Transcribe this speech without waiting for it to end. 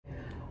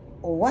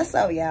What's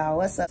up, y'all?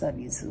 What's up,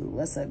 YouTube?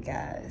 What's up,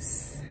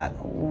 guys?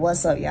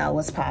 What's up, y'all?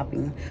 What's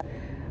popping?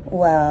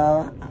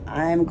 Well,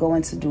 I'm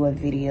going to do a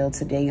video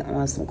today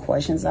on some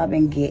questions I've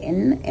been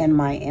getting in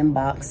my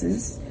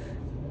inboxes.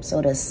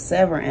 So there's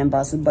several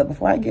inboxes, but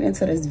before I get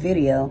into this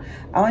video,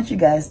 I want you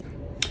guys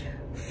to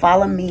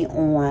follow me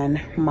on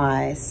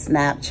my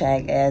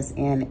Snapchat as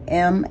in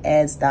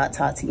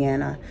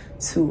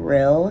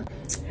ms.tatiana2real.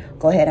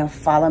 Go ahead and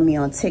follow me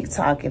on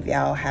TikTok if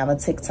y'all have a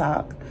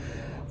TikTok.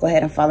 Go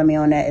ahead and follow me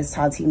on that. It's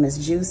Tati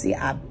msjuicy.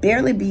 I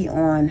barely be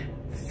on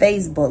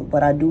Facebook,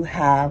 but I do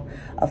have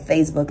a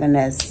Facebook, and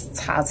that's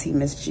Tati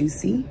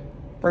msjuicy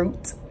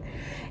fruit.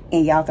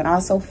 And y'all can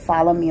also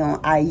follow me on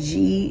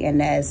IG,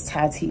 and that's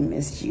Tati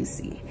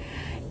msjuicy.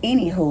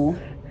 Anywho,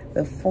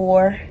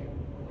 before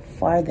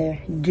further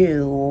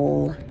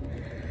ado,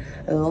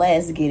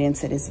 let's get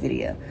into this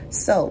video.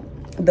 So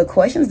the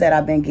questions that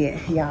I've been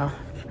getting, y'all,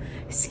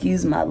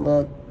 excuse my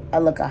look. I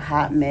look a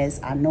hot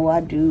mess. I know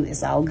I do.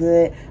 It's all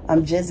good.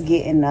 I'm just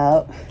getting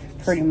up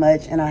pretty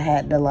much, and I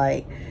had to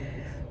like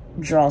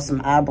draw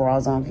some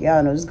eyebrows on.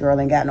 Y'all know this girl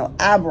ain't got no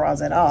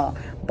eyebrows at all.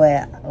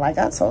 But like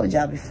I told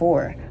y'all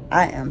before,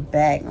 I am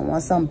back. And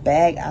once I'm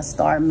back, I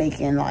start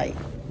making like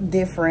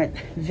different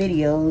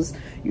videos,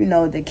 you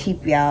know, to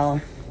keep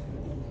y'all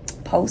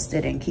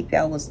posted and keep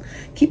y'all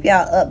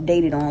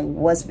updated on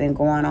what's been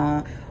going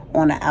on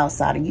the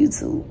outside of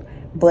YouTube.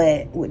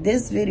 But with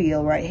this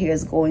video right here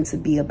is going to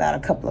be about a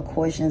couple of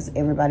questions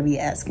everybody be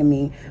asking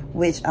me,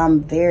 which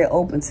I'm very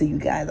open to, you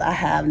guys. I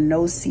have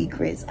no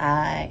secrets.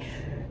 I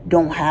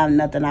don't have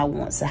nothing I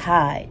want to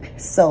hide.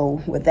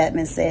 So with that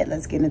being said,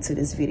 let's get into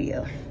this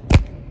video.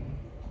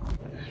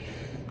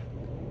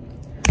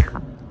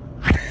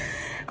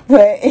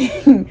 But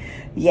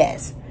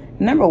yes,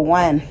 number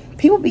one,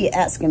 people be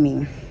asking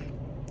me,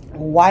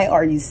 why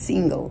are you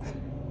single?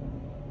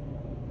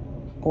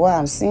 Why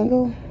I'm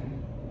single?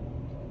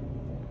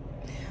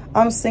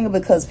 I'm single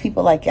because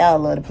people like y'all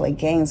love to play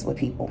games with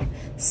people.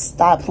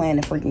 Stop playing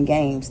the freaking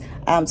games.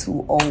 I'm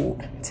too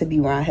old to be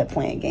around here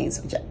playing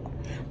games with y'all.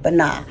 But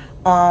nah,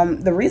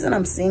 the reason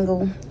I'm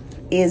single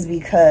is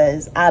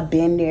because I've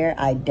been there,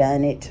 I've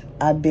done it.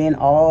 I've been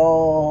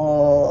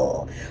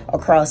all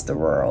across the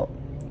world.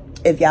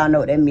 If y'all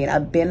know what that means.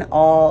 I've been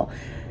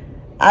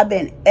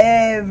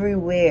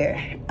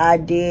everywhere. I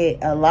did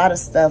a lot of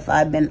stuff.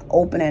 I've been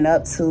opening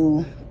up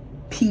to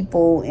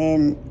people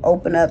and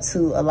open up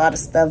to a lot of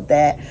stuff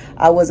that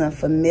I wasn't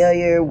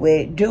familiar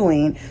with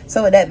doing.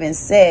 So with that being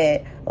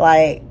said,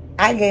 like,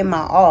 I gave my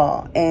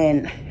all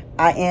and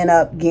I end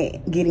up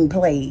getting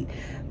played.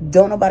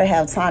 Don't nobody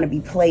have time to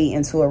be played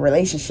into a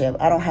relationship.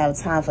 I don't have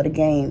time for the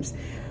games.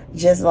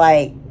 Just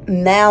like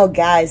now,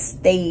 guys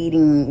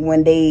stating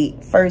when they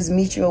first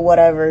meet you or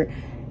whatever,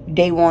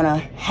 they want to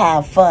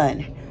have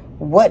fun.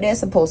 What that's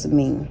supposed to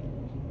mean?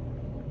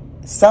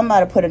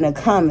 Somebody put in the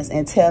comments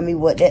and tell me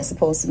what that's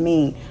supposed to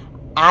mean.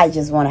 I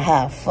just want to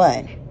have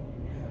fun.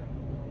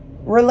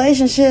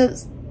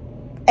 Relationships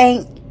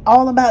ain't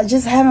all about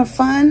just having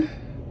fun.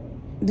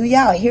 Do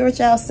y'all hear what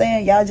y'all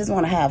saying? Y'all just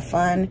want to have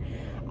fun.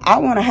 I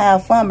want to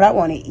have fun, but I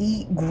want to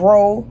eat,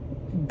 grow,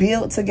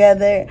 build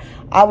together.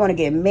 I want to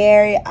get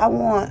married. I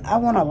want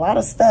a lot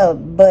of stuff,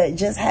 but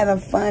just having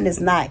fun is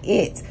not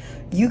it.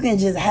 You can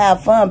just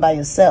have fun by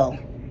yourself.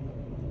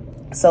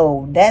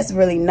 So that's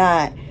really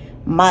not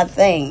my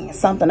thing.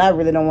 Something I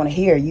really don't want to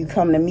hear. You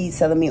come to me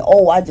telling me,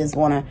 oh, I just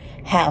want to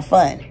have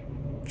fun.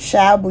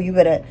 Shabu, you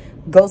better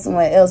go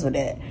somewhere else with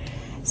that.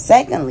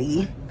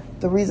 Secondly,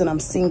 the reason I'm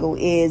single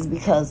is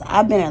because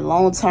I've been in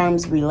long-term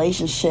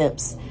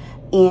relationships.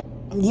 And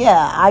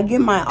yeah, I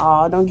give my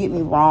all, don't get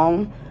me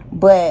wrong,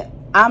 but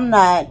I'm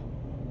not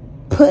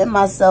putting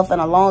myself in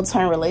a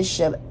long-term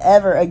relationship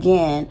ever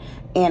again,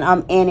 and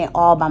I'm in it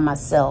all by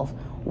myself.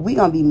 We're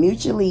going to be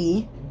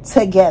mutually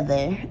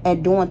together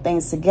and doing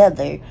things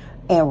together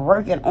and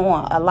working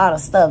on a lot of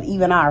stuff,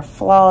 even our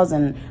flaws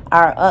and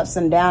our ups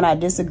and downs, our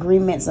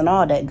disagreements and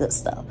all that good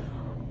stuff.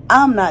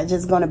 I'm not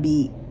just going to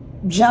be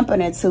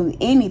jumping into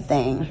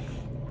anything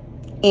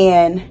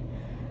and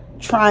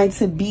trying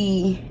to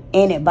be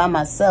in it by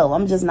myself.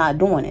 I'm just not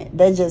doing it.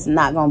 That's just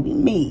not going to be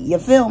me. You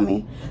feel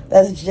me?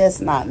 That's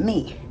just not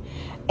me.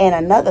 And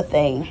another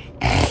thing,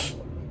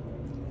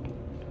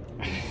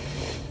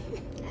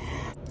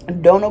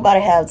 don't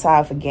nobody have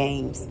time for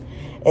games.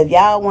 If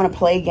y'all want to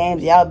play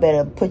games, y'all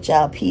better put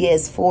y'all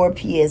PS4,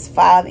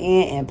 PS5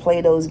 in and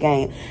play those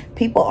games.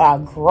 People are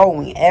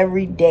growing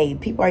every day.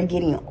 People are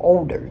getting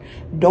older.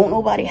 Don't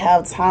nobody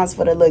have times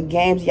for the little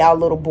games y'all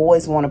little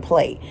boys want to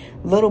play.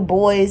 Little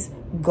boys,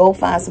 go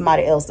find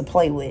somebody else to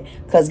play with.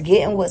 Because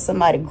getting with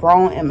somebody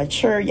grown and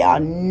mature, y'all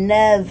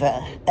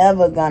never,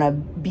 ever gonna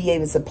be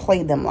able to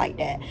play them like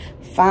that.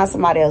 Find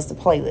somebody else to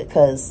play with.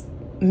 Because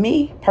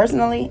me,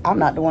 personally, I'm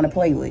not the one to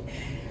play with.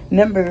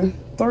 Number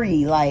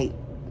three, like,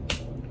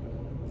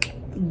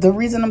 the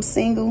reason I'm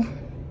single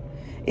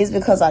is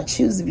because I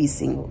choose to be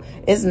single.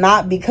 It's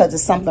not because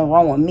there's something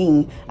wrong with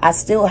me. I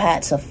still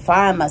had to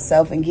find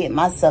myself and get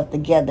myself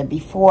together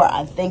before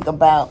I think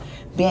about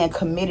being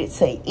committed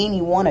to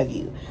any one of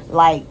you.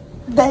 Like,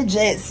 that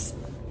just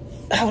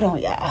hold on,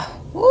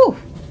 y'all. Woo.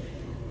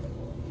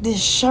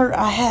 This shirt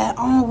I had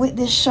on with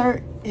this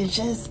shirt is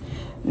just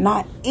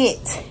not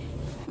it.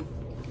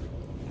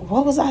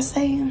 What was I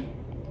saying?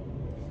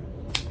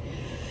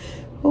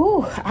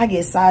 Ooh, I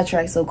get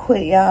sidetracked so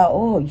quick, y'all.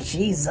 Oh,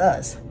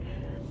 Jesus.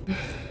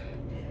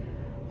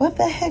 What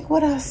the heck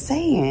was I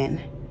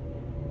saying?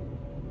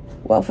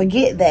 Well,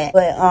 forget that.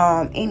 But,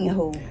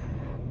 anywho,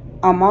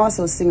 I'm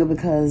also single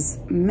because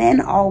men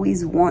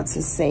always want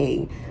to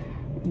say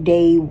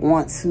they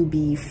want to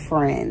be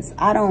friends.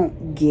 I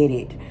don't get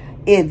it.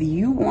 If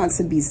you want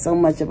to be so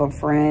much of a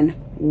friend,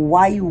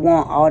 why you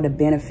want all the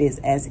benefits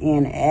as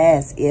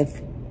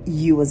if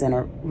you was in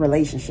a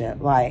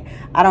relationship? Like,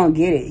 I don't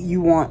get it.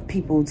 You want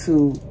people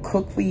to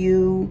cook for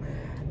you.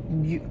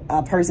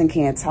 A person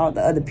can't talk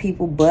to other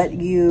people but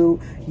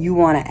you. You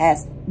want to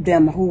ask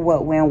them who,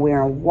 what, when,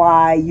 where, and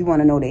why. You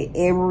want to know their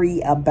every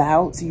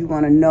about. You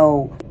want to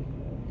know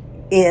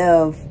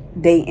if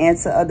they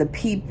answer other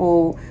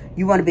people.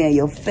 You want to be in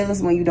your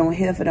feelings when you don't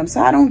hear from them.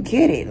 So I don't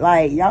get it.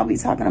 Like, y'all be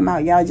talking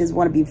about y'all just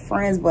want to be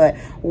friends, but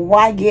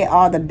why get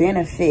all the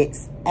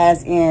benefits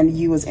as in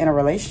you was in a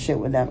relationship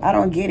with them? I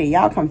don't get it.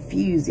 Y'all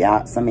confused.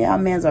 Y'all, some of y'all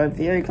men are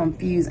very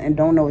confused and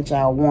don't know what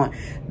y'all want.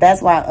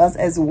 That's why us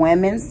as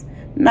women's,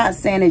 not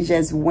saying it's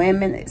just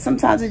women,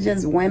 sometimes it's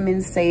just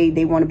women say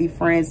they want to be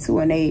friends too,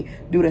 and they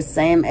do the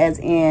same as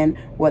in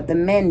what the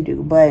men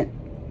do. But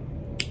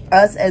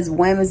us as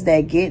women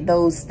that get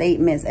those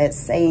statements as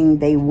saying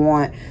they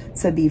want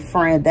to be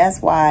friends,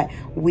 that's why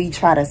we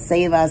try to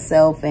save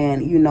ourselves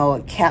and, you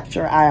know,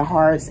 capture our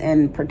hearts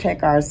and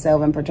protect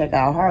ourselves and protect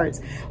our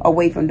hearts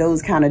away from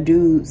those kind of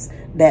dudes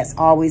that's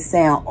always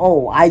saying,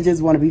 oh, I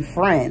just want to be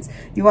friends.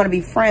 You want to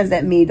be friends,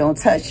 that means don't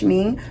touch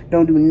me,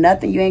 don't do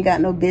nothing you ain't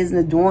got no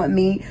business doing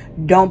me,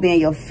 don't be in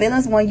your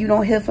feelings when you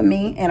don't hear from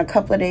me in a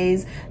couple of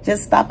days.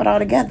 Just stop it all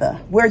together.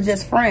 We're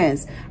just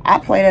friends. I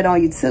play that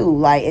on you too.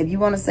 Like, if you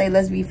want to say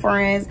let's be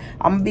friends,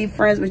 I'm gonna be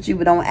friends with you,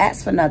 but don't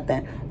ask for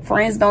nothing.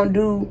 Friends don't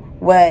do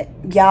what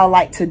y'all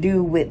like to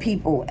do with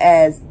people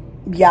as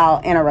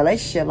y'all in a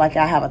relationship, like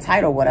y'all have a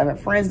title or whatever.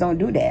 Friends don't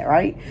do that,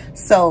 right?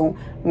 So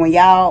when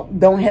y'all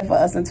don't hear for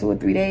us in 2 or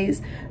 3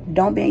 days,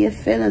 don't be in your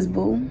feelings,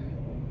 boo.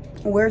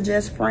 We're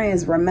just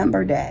friends.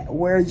 Remember that.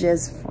 We're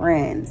just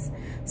friends.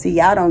 See,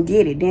 y'all don't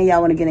get it. Then y'all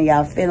want to get in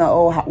y'all feeling,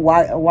 oh,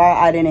 why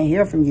I didn't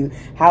hear from you?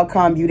 How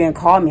come you didn't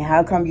call me?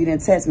 How come you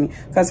didn't text me?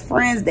 Because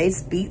friends, they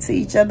speak to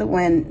each other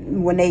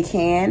when they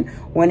can,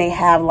 when they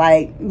have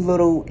like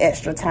little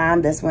extra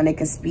time. That's when they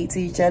can speak to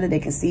each other. They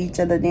can see each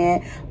other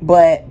then.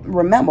 But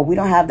remember, we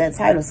don't have that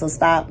title, so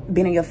stop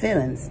being in your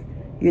feelings,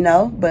 you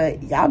know?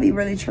 But y'all be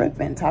really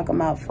tripping, talking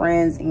about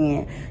friends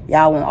and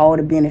y'all want all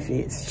the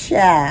benefits.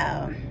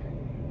 Child.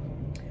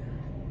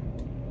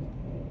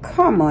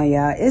 Come on,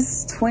 y'all.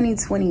 It's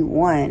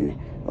 2021.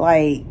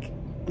 Like,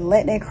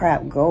 let that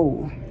crap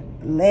go.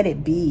 Let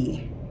it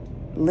be.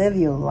 Live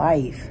your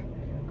life.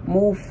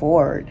 Move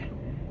forward.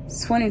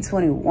 It's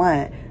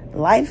 2021.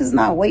 Life is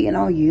not waiting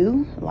on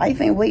you. Life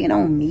ain't waiting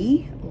on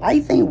me.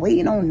 Life ain't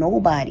waiting on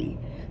nobody.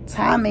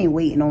 Time ain't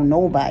waiting on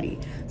nobody.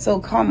 So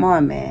come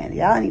on, man.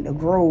 Y'all need to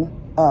grow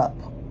up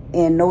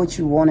and know what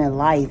you want in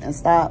life and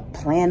stop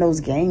playing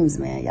those games,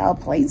 man. Y'all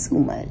play too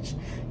much.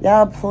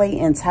 Y'all play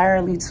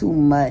entirely too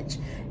much.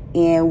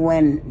 And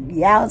when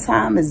y'all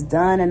time is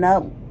done and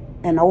up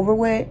and over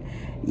with,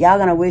 y'all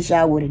gonna wish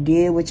y'all would have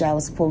did what y'all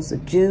was supposed to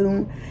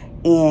do.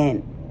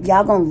 And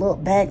y'all gonna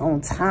look back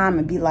on time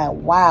and be like,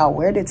 wow,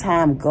 where did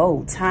time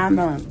go?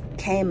 Time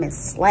came and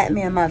slapped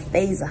me in my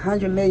face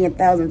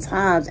 100,000,000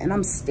 times, and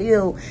I'm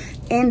still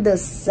in the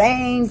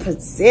same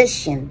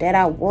position that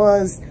I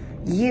was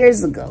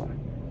years ago.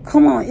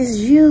 Come on, it's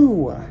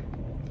you.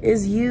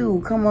 It's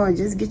you. Come on,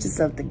 just get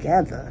yourself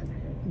together.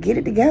 Get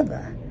it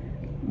together.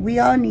 We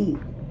all need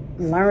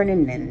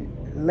learning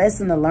and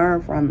lesson to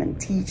learn from and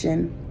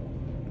teaching.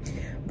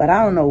 But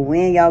I don't know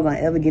when y'all gonna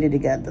ever get it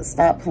together.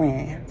 Stop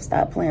playing.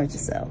 Stop playing with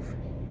yourself.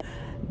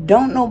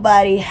 Don't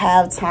nobody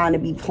have time to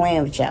be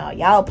playing with y'all.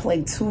 Y'all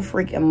play too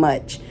freaking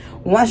much.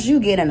 Once you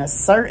get in a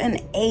certain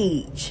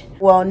age,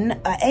 well,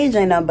 age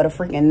ain't nothing but a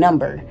freaking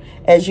number,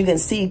 as you can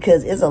see,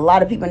 because there's a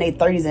lot of people in their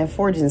 30s and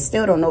 40s and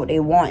still don't know what they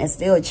want and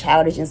still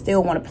childish and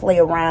still want to play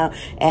around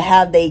and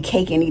have their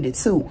cake and eat it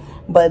too.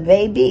 But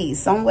baby,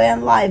 somewhere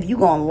in life, you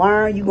gonna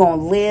learn, you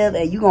gonna live,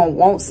 and you gonna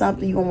want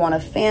something, you gonna want a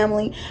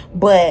family.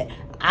 But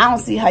I don't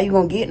see how you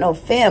gonna get no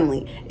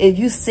family if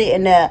you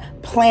sitting there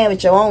playing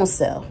with your own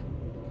self.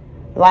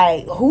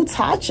 Like, who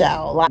taught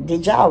y'all? Like,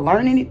 did y'all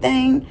learn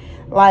anything?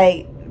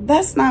 Like,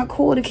 that's not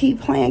cool to keep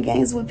playing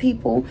games with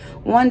people.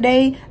 One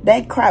day,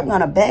 that crap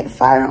gonna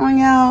backfire on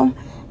y'all,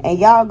 and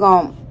y'all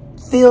gonna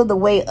feel the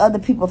way other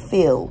people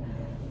feel.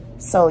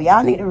 So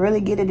y'all need to really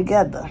get it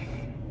together.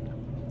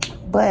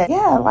 But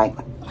yeah, like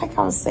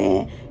I was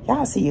saying,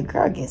 y'all see your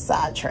girl get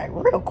sidetracked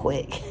real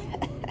quick.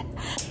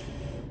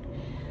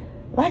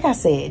 Like I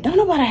said, don't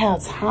nobody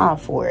have time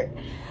for it.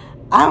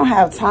 I don't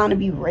have time to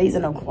be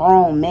raising a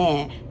grown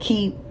man.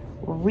 Keep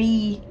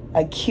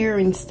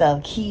reoccurring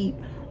stuff. Keep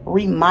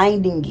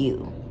reminding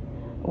you.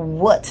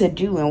 what to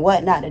do and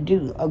what not to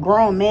do. A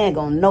grown man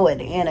gonna know at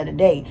the end of the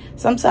day.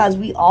 Sometimes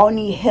we all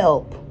need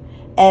help,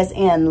 as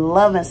in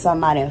loving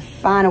somebody and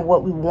finding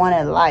what we want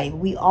in life.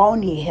 We all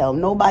need help.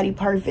 Nobody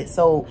perfect.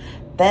 So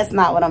that's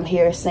not what I'm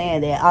here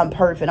saying, that I'm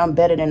perfect, I'm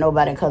better than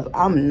nobody, because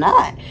I'm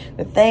not.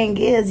 The thing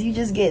is, you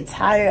just get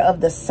tired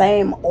of the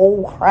same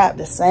old crap,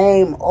 the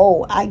same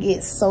old. I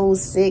get so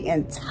sick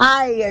and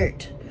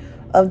tired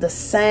of the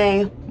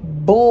same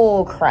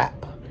bull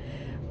crap.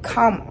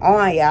 Come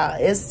on, y'all.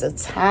 It's a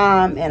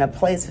time and a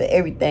place for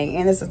everything,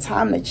 and it's a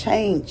time to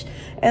change,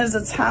 and it's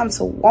a time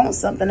to want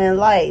something in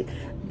life.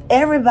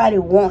 Everybody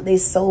want their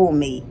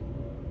soulmate.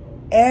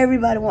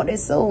 Everybody want their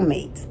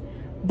soulmate.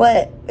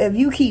 But if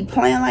you keep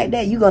playing like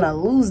that, you're going to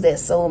lose that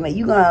soulmate.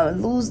 You're going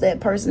to lose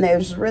that person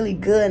that is really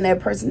good and that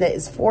person that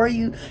is for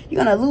you.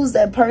 You're going to lose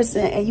that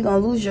person, and you're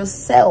going to lose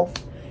yourself.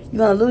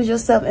 You're going to lose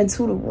yourself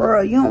into the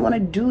world. You don't want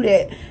to do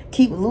that.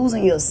 Keep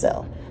losing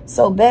yourself.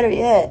 So better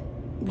yet,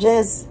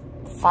 just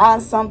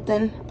find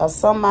something or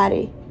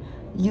somebody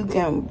you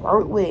can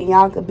work with, and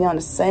y'all could be on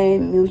the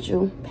same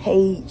mutual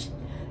page.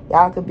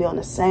 Y'all could be on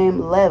the same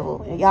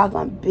level, and y'all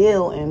can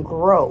build and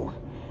grow.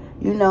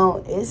 You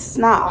know, it's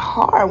not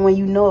hard when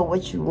you know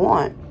what you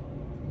want.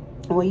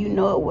 When you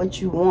know what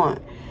you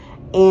want.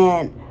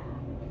 And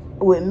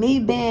with me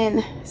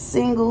being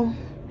single,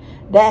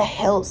 that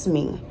helps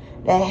me.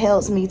 That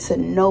helps me to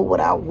know what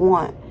I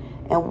want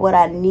and what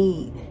I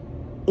need,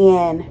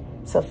 and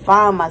to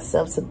find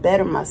myself, to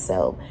better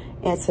myself,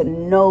 and to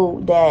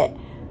know that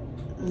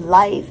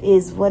life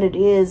is what it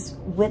is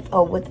with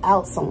or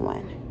without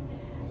someone.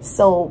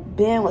 So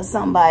being with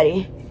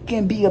somebody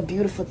can be a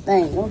beautiful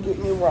thing. Don't get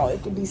me wrong.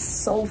 It can be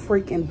so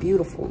freaking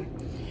beautiful.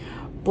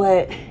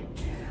 But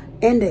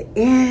in the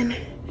end,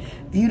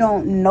 if you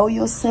don't know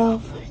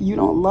yourself, you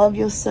don't love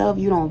yourself,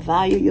 you don't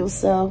value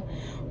yourself,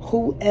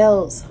 who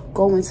else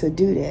going to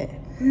do that?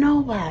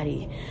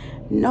 Nobody.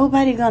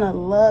 Nobody gonna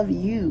love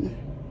you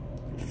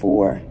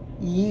for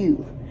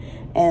you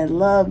and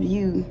love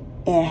you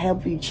and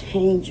help you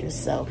change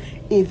yourself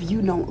if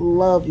you don't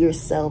love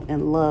yourself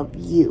and love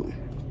you.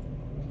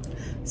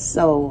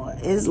 So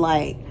it's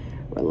like,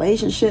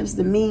 relationships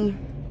to me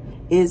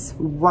is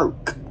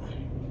work.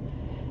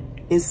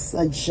 It's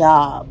a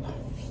job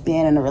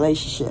being in a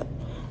relationship.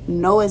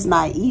 No, it's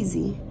not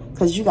easy,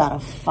 because you gotta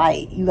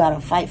fight. You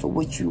gotta fight for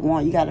what you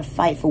want. You gotta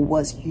fight for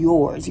what's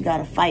yours. You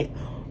gotta fight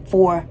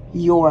for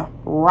your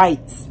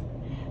rights.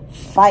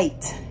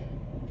 Fight.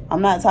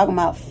 I'm not talking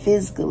about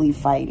physically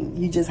fighting.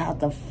 You just have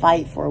to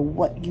fight for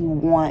what you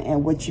want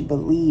and what you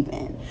believe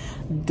in.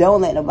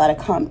 Don't let nobody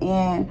come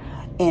in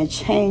and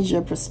change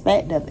your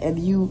perspective. If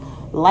you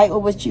like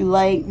what you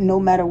like, no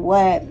matter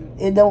what,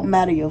 it don't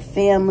matter. Your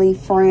family,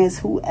 friends,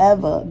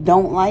 whoever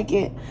don't like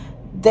it,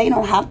 they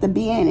don't have to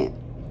be in it.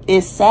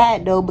 It's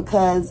sad though,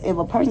 because if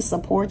a person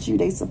supports you,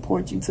 they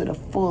support you to the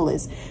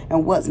fullest,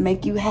 and what's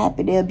make you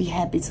happy, they'll be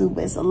happy too.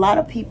 But it's a lot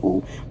of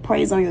people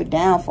praise on your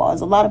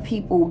downfalls. A lot of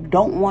people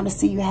don't want to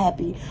see you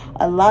happy.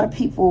 A lot of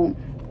people,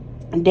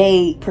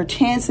 they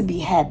pretend to be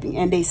happy,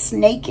 and they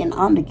snaking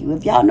under you.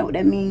 If y'all know what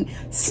that means,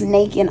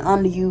 snaking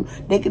under you,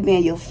 they could be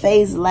in your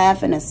face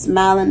laughing and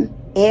smiling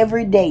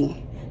every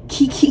day,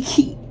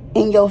 kiki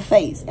in your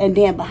face, and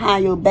then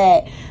behind your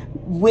back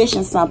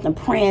wishing something,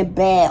 praying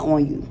bad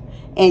on you.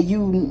 And you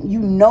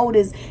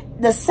notice,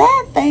 the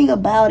sad thing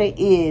about it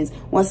is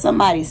when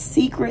somebody's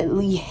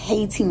secretly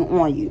hating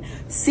on you,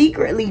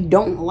 secretly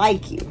don't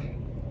like you.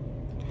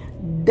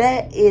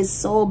 That is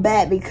so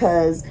bad,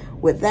 because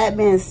with that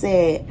being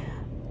said,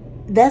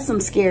 that's some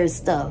scary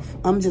stuff.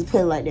 I'm just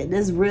putting it like that.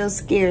 That's real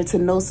scary to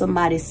know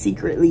somebody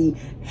secretly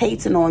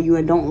hating on you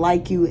and don't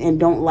like you and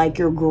don't like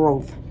your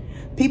growth.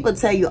 People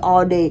tell you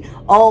all day,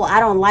 oh, I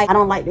don't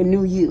like the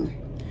new you.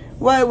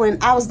 Well, when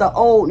I was the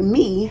old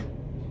me,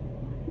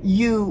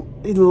 you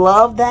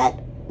love that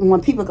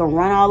when people can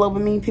run all over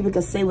me, people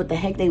can say what the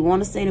heck they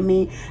want to say to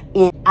me,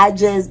 and I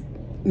just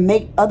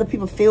make other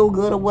people feel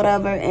good or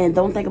whatever and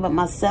don't think about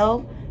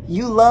myself.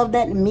 You love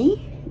that in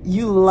me?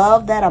 You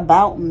love that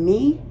about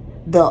me?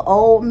 The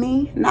old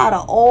me? Now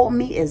the old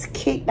me is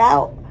kicked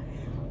out,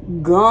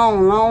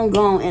 gone, long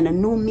gone, and the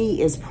new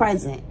me is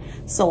present.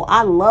 So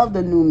I love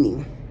the new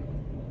me.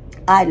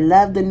 I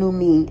love the new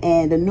me,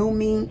 and the new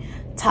me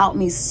taught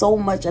me so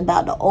much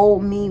about the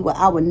old me, where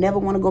I would never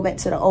want to go back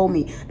to the old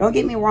me. Don't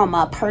get me wrong,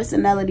 my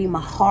personality,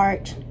 my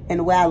heart, and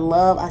the way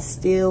I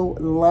still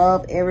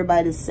love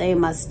everybody the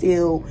same. I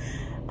still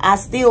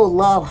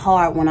love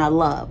hard when I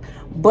love.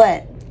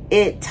 But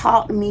it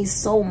taught me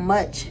so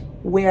much,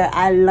 where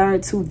I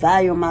learned to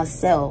value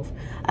myself.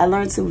 I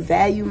learned to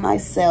value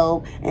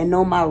myself and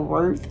know my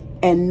worth,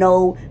 and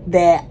know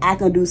that I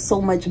can do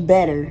so much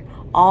better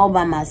all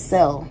by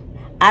myself.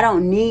 I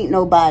don't need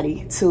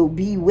nobody to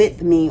be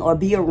with me or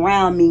be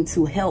around me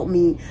to help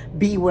me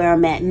be where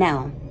I'm at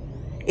now.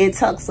 It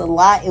took a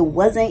lot. It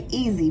wasn't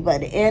easy.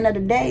 But at the end of the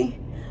day,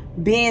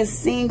 being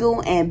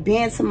single and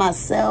being to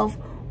myself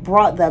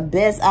brought the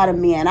best out of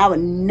me. And I would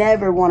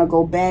never want to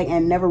go back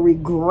and never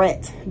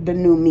regret the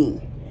new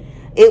me.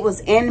 It was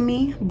in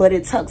me, but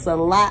it took a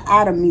lot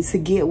out of me to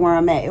get where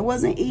I'm at. It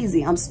wasn't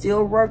easy. I'm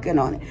still working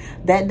on it.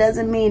 That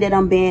doesn't mean that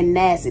I'm being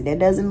nasty. That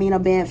doesn't mean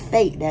I'm being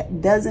fake.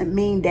 That doesn't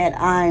mean that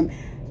I'm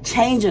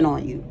changing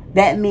on you.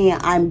 That means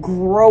I'm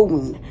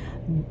growing.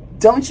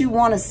 Don't you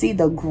want to see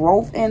the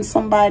growth in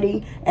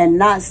somebody and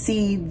not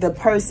see the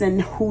person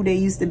who they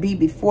used to be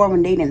before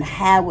when they didn't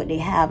have what they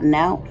have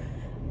now?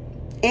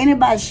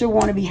 Anybody should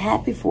want to be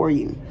happy for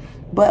you.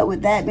 But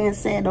with that being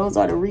said, those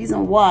are the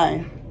reasons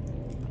why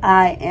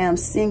I am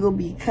single,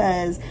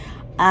 because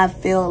I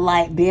feel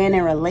like being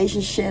in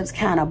relationships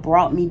kind of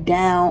brought me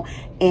down,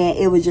 and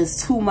it was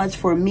just too much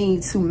for me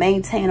to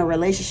maintain a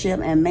relationship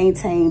and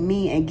maintain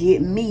me and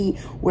get me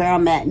where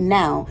I'm at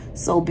now.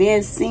 So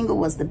being single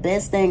was the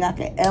best thing I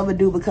could ever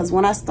do, because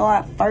when I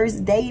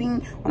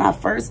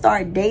first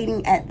started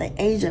dating at the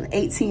age of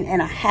 18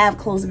 and a half,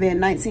 close to being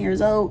 19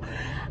 years old,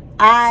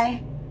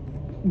 I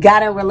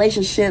got in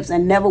relationships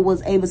and never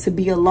was able to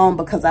be alone,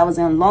 because I was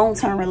in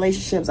long-term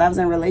relationships. I was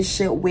in a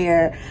relationship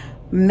where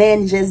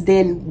men just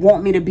didn't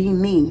want me to be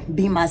me,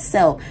 be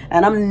myself.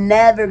 And I'm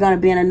never going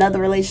to be in another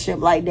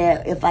relationship like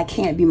that if I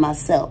can't be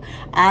myself.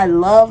 I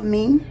love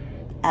me.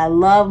 I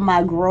love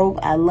my growth.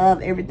 I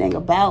love everything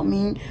about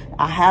me.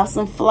 I have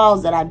some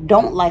flaws that I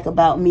don't like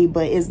about me,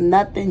 but it's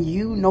nothing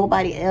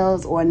nobody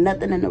else, or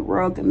nothing in the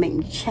world can make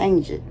me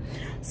change it.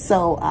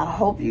 So I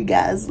hope you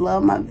guys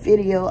love my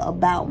video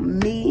about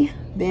me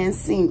being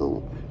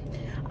single.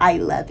 I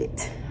love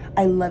it.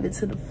 I love it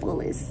to the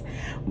fullest.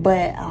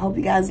 But I hope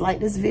you guys like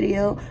this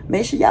video.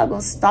 Make sure y'all go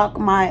stalk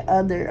my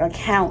other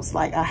accounts.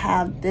 Like, I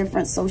have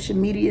different social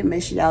media.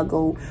 Make sure y'all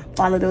go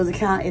follow those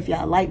accounts. If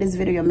y'all like this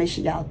video, make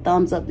sure y'all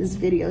thumbs up this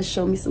video.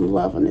 Show me some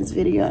love on this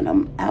video. And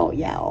I'm out,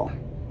 y'all.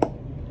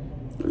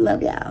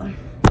 Love y'all.